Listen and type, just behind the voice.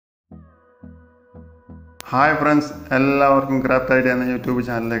Hi friends, എല്ലാവർക്കും craft idea എന്ന YouTube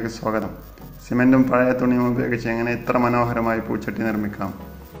ചാനലിലേക്ക് സ്വാഗതം. സിമെൻറ്റും പഴയ തുണിയും ഉപയോഗിച്ച് എങ്ങനെ ഇത്ര മനോഹരമായി പൂച്ചട്ടി നിർമ്മിക്കാം.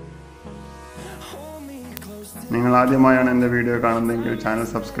 നിങ്ങൾ ആദ്യമായാണ് എൻ്റെ വീഡിയോ കാണുന്നതെങ്കിൽ ചാനൽ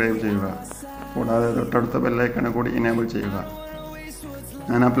സബ്സ്ക്രൈബ് ചെയ്യുക. കൂടാതെ തൊട്ടടുത്ത ബെല്ലൈക്കൺ കൂടി ഇനേബിൾ ചെയ്യുക.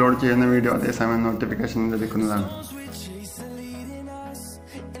 ഞാൻ അപ്ലോഡ് ചെയ്യുന്ന വീഡിയോ അതേസമയം നോട്ടിഫിക്കേഷൻ ലഭിക്കുന്നതാണ്.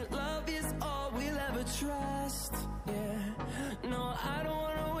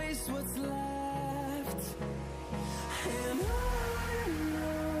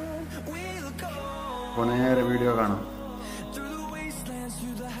 നേരെ വീഡിയോ കാണാം.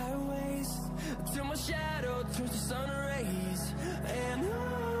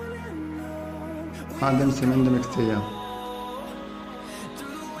 ആദ്യം സിമെന്റ് മിക്സ് ചെയ്യാം.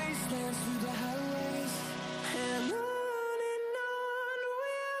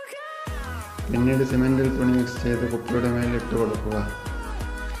 പിന്നീട് സിമെന്റിൽ തുണി മിക്സ് ചെയ്ത് കുപ്പിയുടെ മേൽ ഇട്ട് കൊടുക്കുക.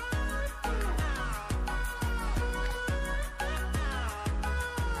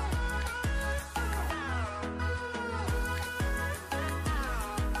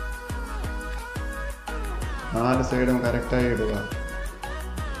 നാല് സൈഡും കറക്റ്റായി ഇടുക.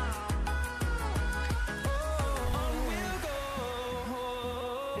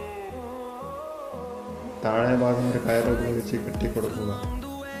 താഴെ ഭാഗം ഒരു കയർ ഉപയോഗിച്ച് കെട്ടിക്കൊടുക്കുക.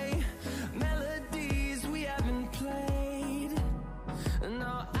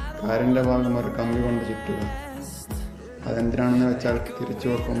 കയറിൻ്റെ ഭാഗം ഒരു കമ്പി കൊണ്ട് ചുറ്റുക. അതെന്തിനാണെന്ന് വെച്ചാൽ തിരിച്ചു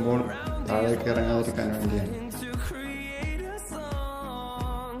വെക്കുമ്പോൾ താഴേക്ക് ഇറങ്ങാതിരിക്കാൻ വേണ്ടിയാണ്.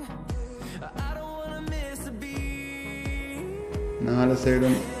 നാല്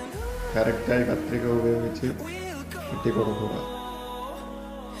സൈഡും കറക്റ്റായി കത്രിക ഉപയോഗിച്ച് കെട്ടിക്കൊടുക്കുക.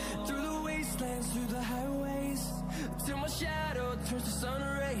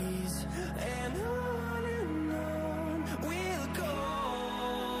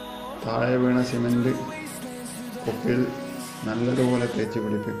 താഴെ വീണ സിമെന്റ് കുപ്പിയിൽ നല്ലതുപോലെ തേച്ച്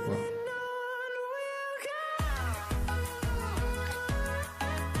പിടിപ്പിക്കുക.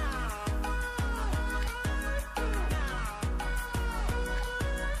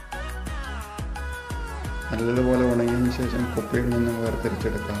 നല്ലതുപോലെ ഉണങ്ങിയതിന് ശേഷം കുപ്പിയിൽ നിന്നും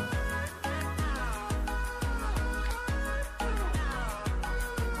വേർതിരിച്ചെടുക്കാം.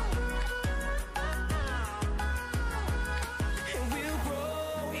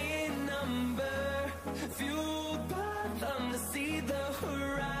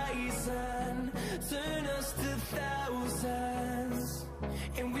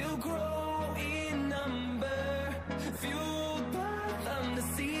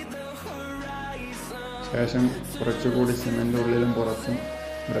 ശേഷം കുറച്ചുകൂടി സിമെന്റ് ഉള്ളിലും പുറത്തും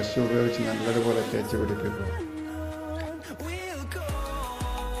ബ്രഷ് ഉപയോഗിച്ച് നല്ലതുപോലെ തേച്ച് പിടിപ്പിക്കുക.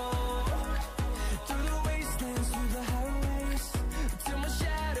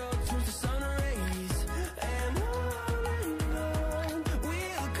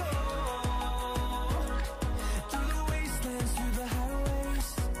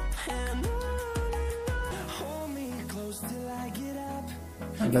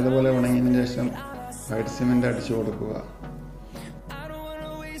 നല്ലതുപോലെ ഉണങ്ങിയതിന് ശേഷം വൈറ്റ് സിമെന്റ് അടിച്ചു കൊടുക്കുക.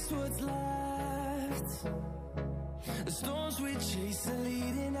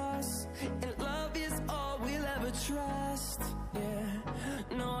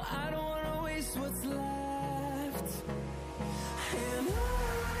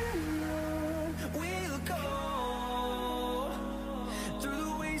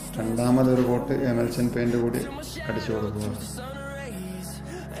 രണ്ടാമതൊരു കോട്ട് എമൽഷൻ പെയിന്റ് കൂടി അടിച്ചു കൊടുക്കുക.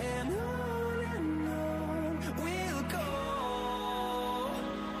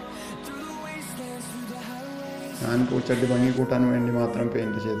 ഞാൻ പൂച്ചട്ടി ഭംഗി കൂട്ടാൻ വേണ്ടി മാത്രം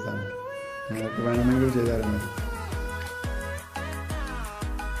പെയിന്റ് ചെയ്തതാണ്. നിങ്ങൾക്ക് വേണമെങ്കിൽ ചെയ്താൽ മതി.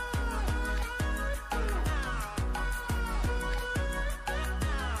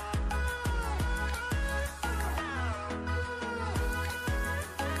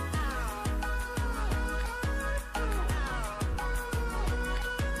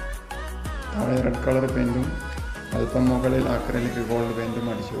 താഴെ റെഡ് കളർ പെയിന്റും അല്പം മുകളിൽ അക്രിലിക് ഗോൾഡ് പെയിന്റും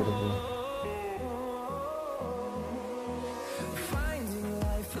അടിച്ചു കൊടുക്കുക.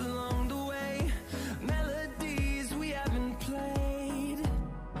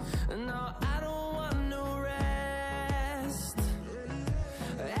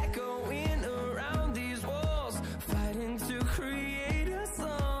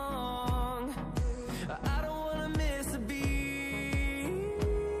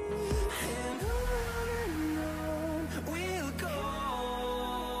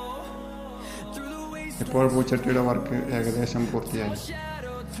 ഇപ്പോൾ പൂച്ചട്ടിയുടെ വർക്ക് ഏകദേശം പൂർത്തിയായി.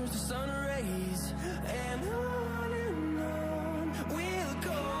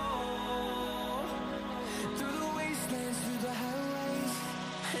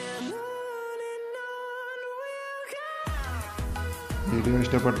 വീഡിയോ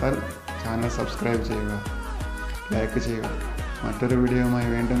ഇഷ്ടപ്പെട്ടാൽ ചാനൽ സബ്സ്ക്രൈബ് ചെയ്യുക, ലൈക്ക് ചെയ്യുക. മറ്റൊരു വീഡിയോയുമായി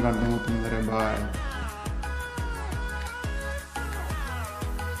വീണ്ടും കണ്ടുമുട്ടുന്നതുവരെ ബൈ.